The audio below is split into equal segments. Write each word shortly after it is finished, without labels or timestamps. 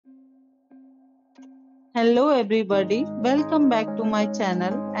Hello everybody, welcome back to my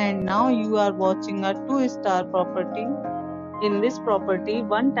channel, and now you are watching a 2-star property. In this property,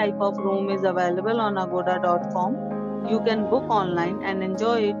 one type of room is available on agoda.com. You can book online and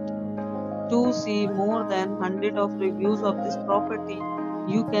enjoy it. To see more than 100 of reviews of this property,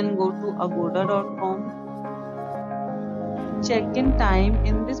 you can go to agoda.com. Check-in time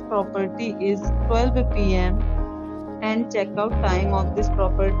in this property is 12 p.m. and check-out time of this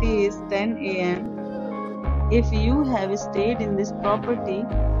property is 10 a.m. If you have stayed in this property,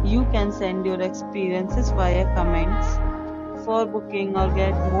 you can send your experiences via comments. For booking or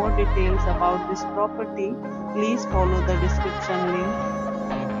get more details about this property, please follow the description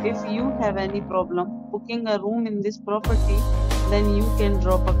link. If you have any problem booking a room in this property, then you can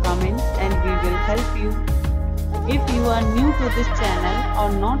drop a comment and we will help you. If you are new to this channel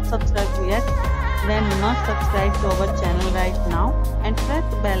or not subscribed yet, then must subscribe to our channel right now and press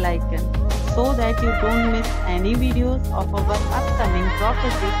the bell icon so that you don't miss any videos of our upcoming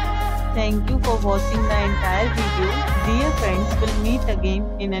property. Thank you for watching the entire video. Dear friends, we'll meet again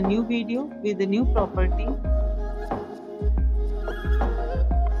in a new video with a new property.